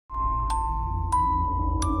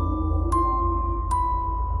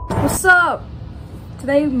What's up?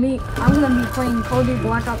 Today I'm gonna be playing Call of Duty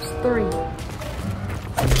Black Ops 3.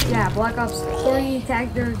 Yeah, Black Ops 3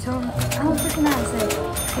 Tactical Tone. I don't freaking know how to say it.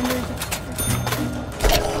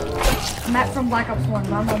 I'm from Black Ops 1,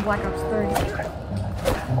 but I'm on Black Ops 3.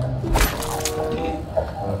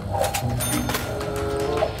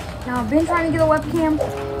 Now I've been trying to get a webcam.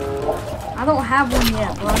 I don't have one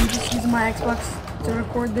yet, but I'm just using my Xbox to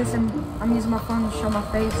record this, and I'm using my phone to show my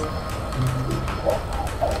face.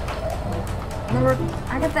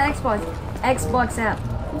 I got the Xbox app.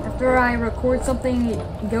 After I record something,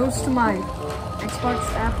 it goes to my Xbox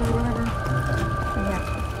app or whatever. Yeah.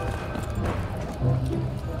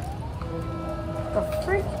 The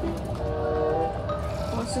freak?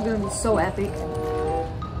 Oh, this is gonna be so epic.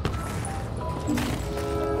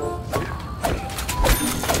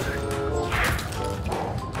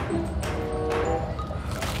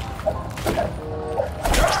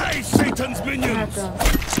 Hey, Satan's minions!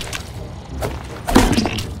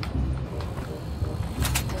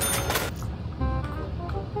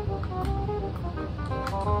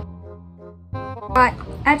 I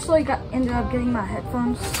actually ended up getting my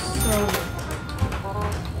headphones, so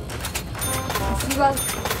if you guys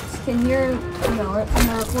can hear, in the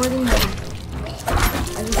recording, then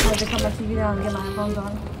I just had to cut my TV down and get my headphones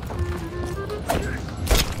on.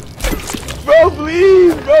 Bro,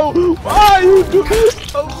 please, bro! Why are you doing this?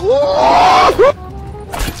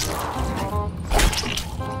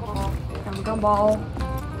 Gumball.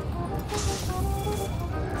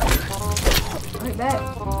 Right back.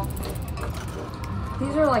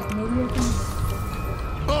 These are like meteor things.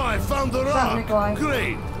 Oh, I found the rock!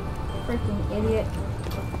 Great! Freaking idiot.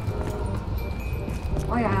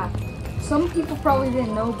 Oh yeah. Some people probably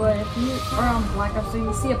didn't know, but if you are on Black Ops, so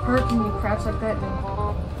you see a perk and you crouch like that, then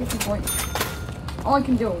 50 points. All I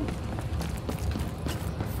can do.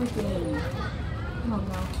 Freaking idiot. I don't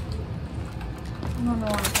know. I don't know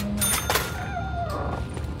why I'm doing this.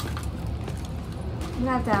 I'm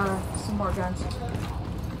gonna have to have some more guns.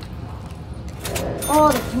 Oh,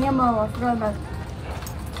 the camo, I forgot about it.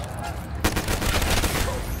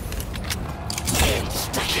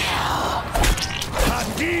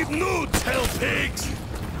 Deep nudes, hell pigs!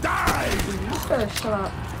 Die! You better shut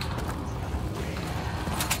up.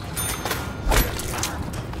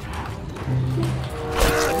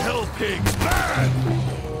 Bad hell pigs, bad!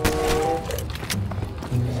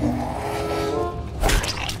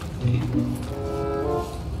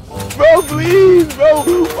 Bro, please, bro!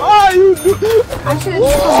 Why are you doing? I should have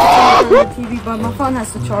just put the TV, but my phone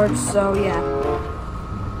has to charge, so yeah.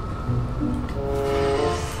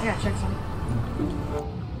 I gotta check something.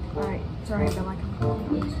 Alright, sorry about my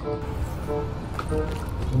complaints.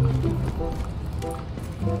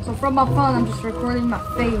 So from my phone, I'm just recording my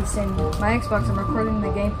face, and my Xbox, I'm recording the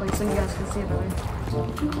gameplay so you guys can see it better.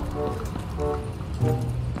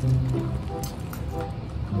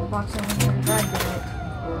 Box in here, God damn it.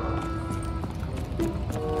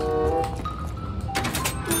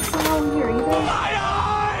 Here either.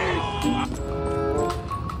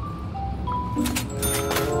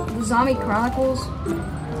 The Zombie Chronicles.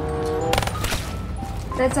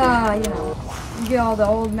 That's you know, you get all the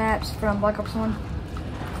old maps from Black Ops 1.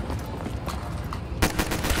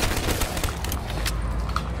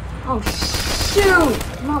 Oh shoot!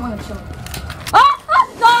 I might want to chill. Ah!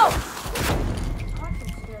 No! I'm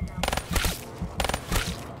scared now.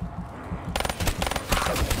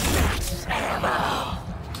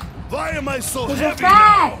 Why am I so He's heavy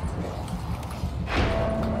now?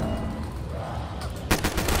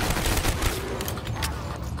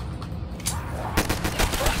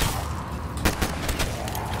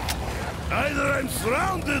 Either I'm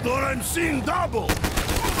surrounded or I'm seeing double!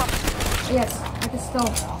 Yes, I can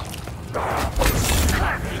still.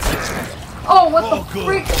 Oh, what the good.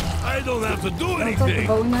 freak? I don't have to do Don't touch anything! the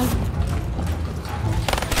bowman.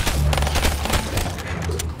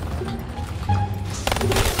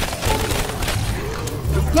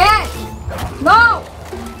 Yes! No!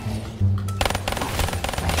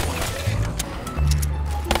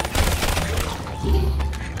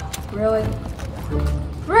 Really?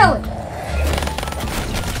 Really?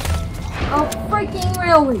 Oh, freaking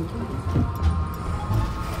really?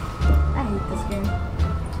 I hate this game.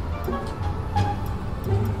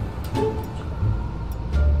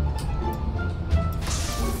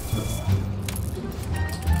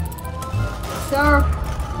 Sir?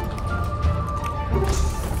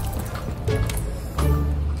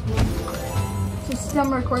 Since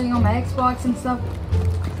I'm recording on my Xbox and stuff,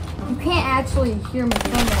 you can't actually hear me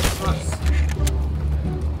from the Xbox.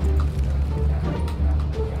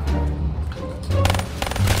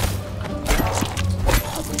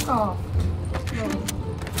 Oh. No.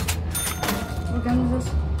 What gun is this?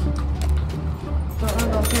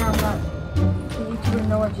 Don't care, I'm not a YouTuber,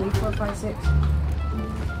 Noah J456.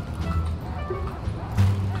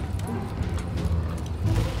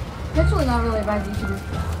 Actually not really a bad YouTuber.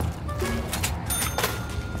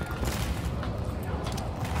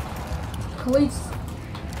 Cletus.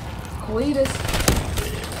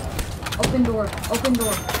 Open door.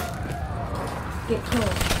 Get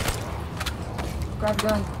killed. Grab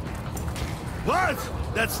gun. What?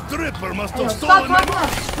 That stripper must Hey, have stop stolen my talking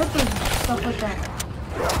about strippers and stuff like that.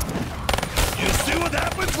 You see what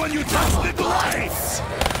happens when you touch the lights?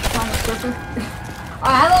 Find a stripper.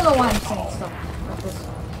 I don't know why I'm saying stuff like this.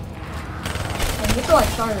 And get to like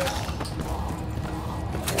start it.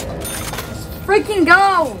 Let's freaking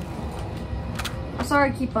go! I'm sorry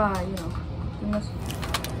I keep doing this.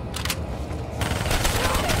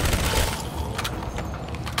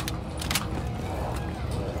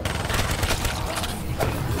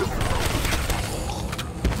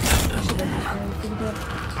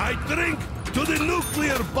 I drink to the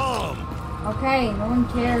nuclear bomb. Okay, no one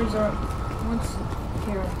cares or wants to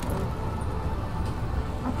care.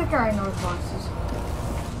 I think I already know what box is.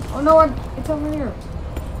 Oh no, it's over here.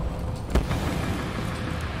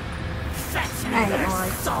 I ain't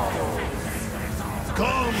alright.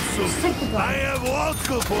 Come, Sue. I have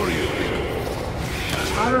vodka for you.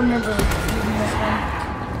 I remember using this one.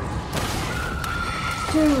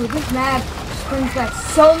 Dude, this map brings back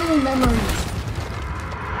so many memories.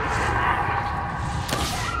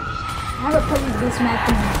 I haven't played this map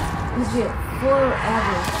in legit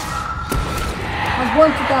forever. I was born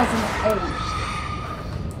in 2008.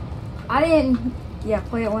 I didn't,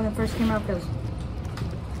 play it when it first came out because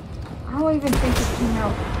I don't even think it came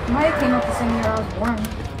out. It might have came out the same year I was born.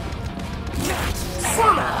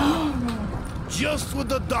 Just with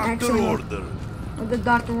the doctor Actually, order. With the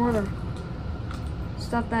doctor order.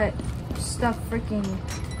 Stuff.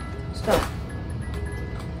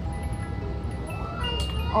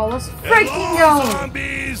 Oh, let's freaking Hello, go!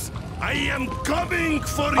 zombies! I am coming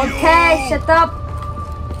for you! Okay, shut up!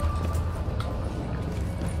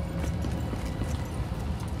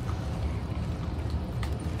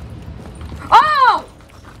 Oh!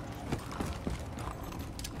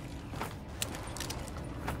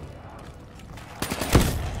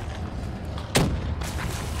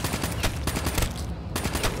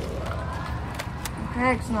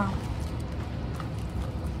 Heck no.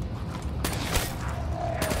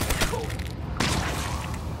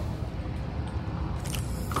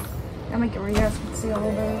 I'll make it where you guys can see a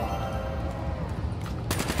little bit.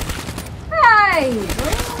 Hey!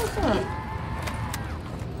 What's up?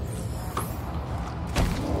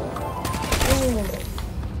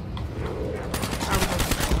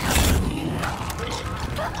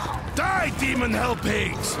 Die, demon hell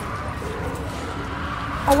pigs!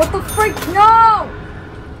 Oh, what the freak? No!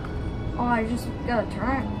 Oh, I just got a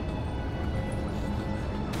turret.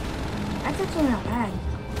 That's actually not bad.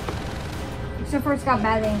 Except for it's got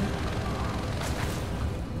bad aim.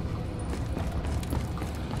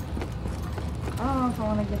 I don't know if I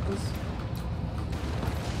want to get this.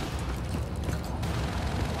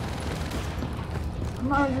 I'm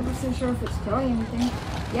not 100% sure if it's killing anything.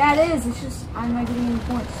 Yeah, it is. It's just I'm not getting any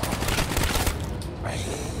points.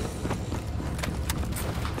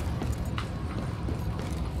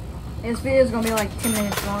 This video is gonna be like 10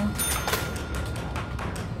 minutes long.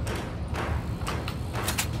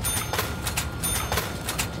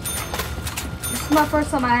 This is my first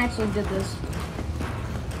time I actually did this.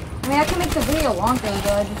 I mean, I can make the video longer,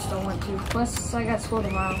 but I just don't want to. Plus, I got school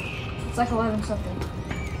tomorrow. It's like 11 something.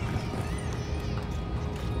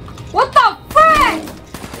 What the frick?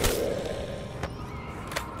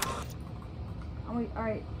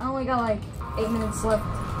 Alright, I only got like 8 minutes left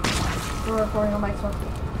for recording on my Xbox.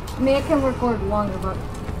 I mean, I can record longer, but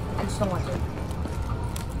I just don't want to.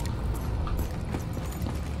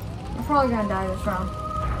 I'm probably gonna die this round.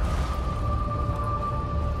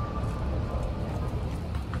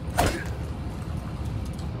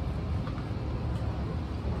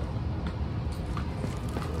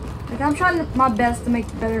 Like, I'm trying my best to make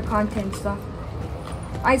better content and stuff.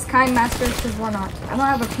 Ice Kind Master, because why not? I don't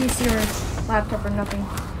have a PC or laptop or nothing.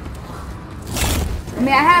 I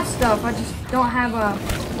mean, I have stuff, I just don't have a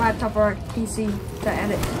laptop or a PC to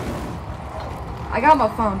edit. I got my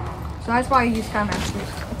phone, so that's why I use Kind Masters.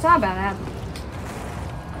 It's not a bad app.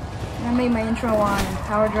 And I made my intro on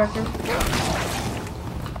Power Director.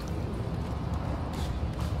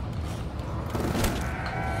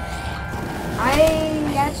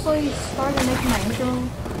 I actually started making my intro.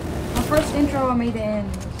 My first intro I made it in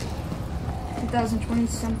 2020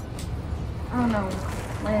 some, I don't know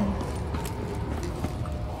when.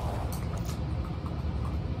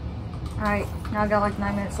 Alright, now I got like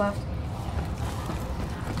 9 minutes left.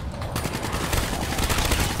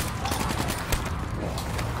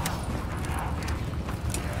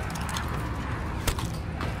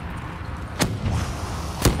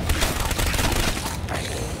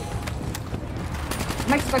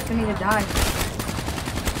 I'm expecting me to die.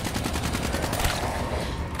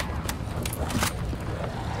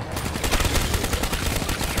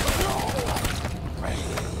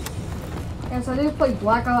 Yeah, so I did play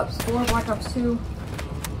Black Ops 4, Black Ops 2.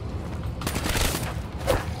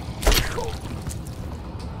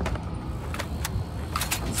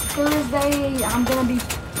 It's Thursday. I'm gonna be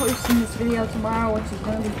posting this video tomorrow, which is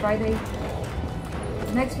gonna be Friday.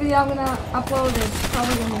 The next video I'm gonna upload is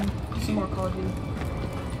probably gonna be some more Call of Duty.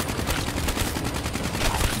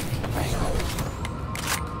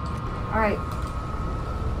 Alright.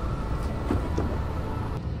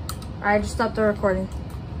 Alright, just stop the recording.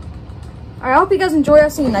 Alright, I hope you guys enjoy. I'll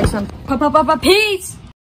see you next one. Peace!